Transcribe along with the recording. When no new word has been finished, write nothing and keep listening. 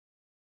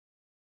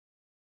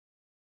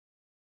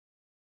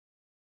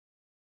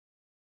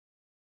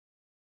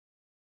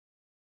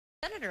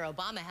Senator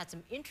Obama had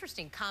some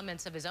interesting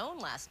comments of his own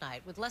last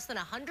night. With less than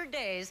 100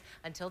 days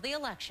until the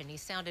election, he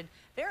sounded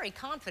very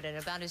confident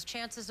about his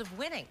chances of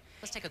winning.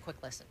 Let's take a quick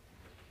listen.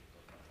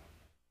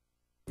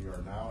 We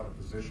are now in a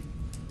position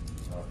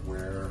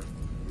where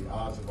the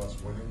odds of us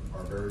winning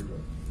are very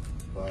good,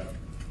 but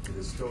it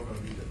is still going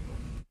to be difficult.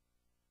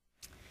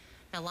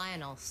 Now,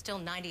 Lionel, still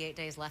 98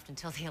 days left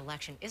until the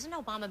election. Isn't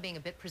Obama being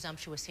a bit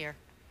presumptuous here?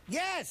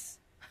 Yes,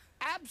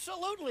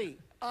 absolutely.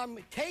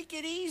 Take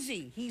it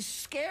easy. He's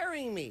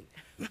scaring me.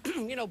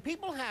 You know,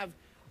 people have,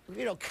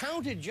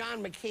 counted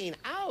John McCain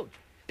out.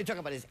 They talk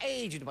about his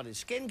age and about his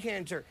skin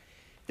cancer.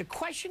 The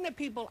question that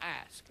people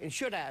ask and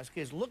should ask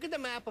is, look at the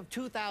map of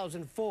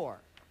 2004.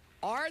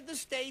 Are the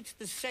states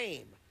the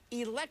same?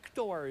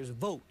 Electors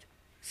vote.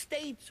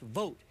 States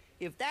vote.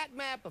 If that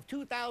map of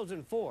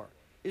 2004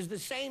 is the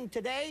same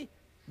today,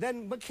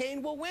 then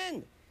McCain will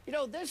win. You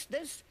know, this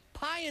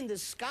pie in the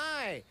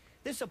sky,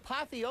 this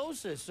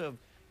apotheosis of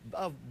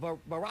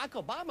Barack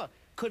Obama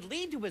could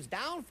lead to his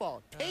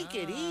downfall. Take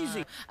it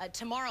easy.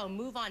 Tomorrow,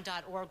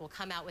 MoveOn.org will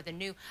come out with a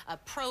new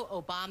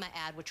pro-Obama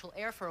ad, which will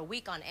air for a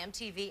week on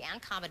MTV and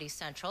Comedy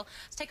Central.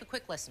 Let's take a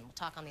quick listen. We'll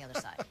talk on the other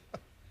side.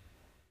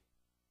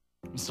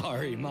 I'm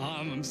sorry,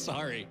 Mom. I'm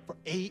sorry. For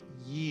 8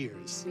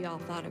 years. We all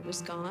thought it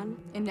was gone,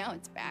 and now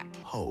it's back.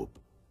 Hope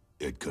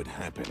it could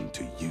happen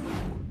to you.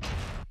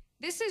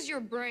 This is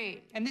your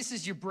brain. And this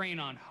is your brain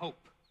on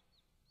hope.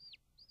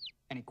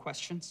 Any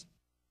questions?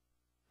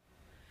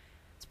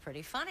 It's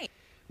pretty funny.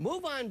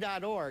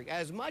 MoveOn.org,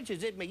 as much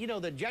as it may,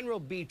 the general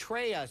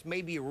betray us,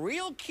 may be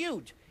real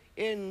cute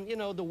in,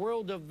 the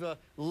world of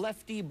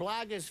lefty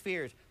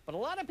blogospheres. But a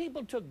lot of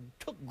people took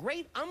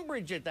great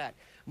umbrage at that.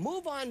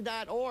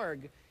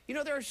 MoveOn.org,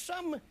 there are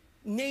some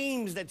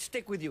names that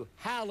stick with you.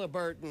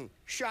 Halliburton,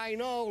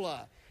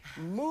 Shinola,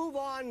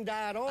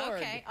 MoveOn.org.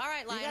 Okay, all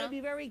right, Lionel. You got to be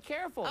very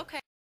careful. Okay.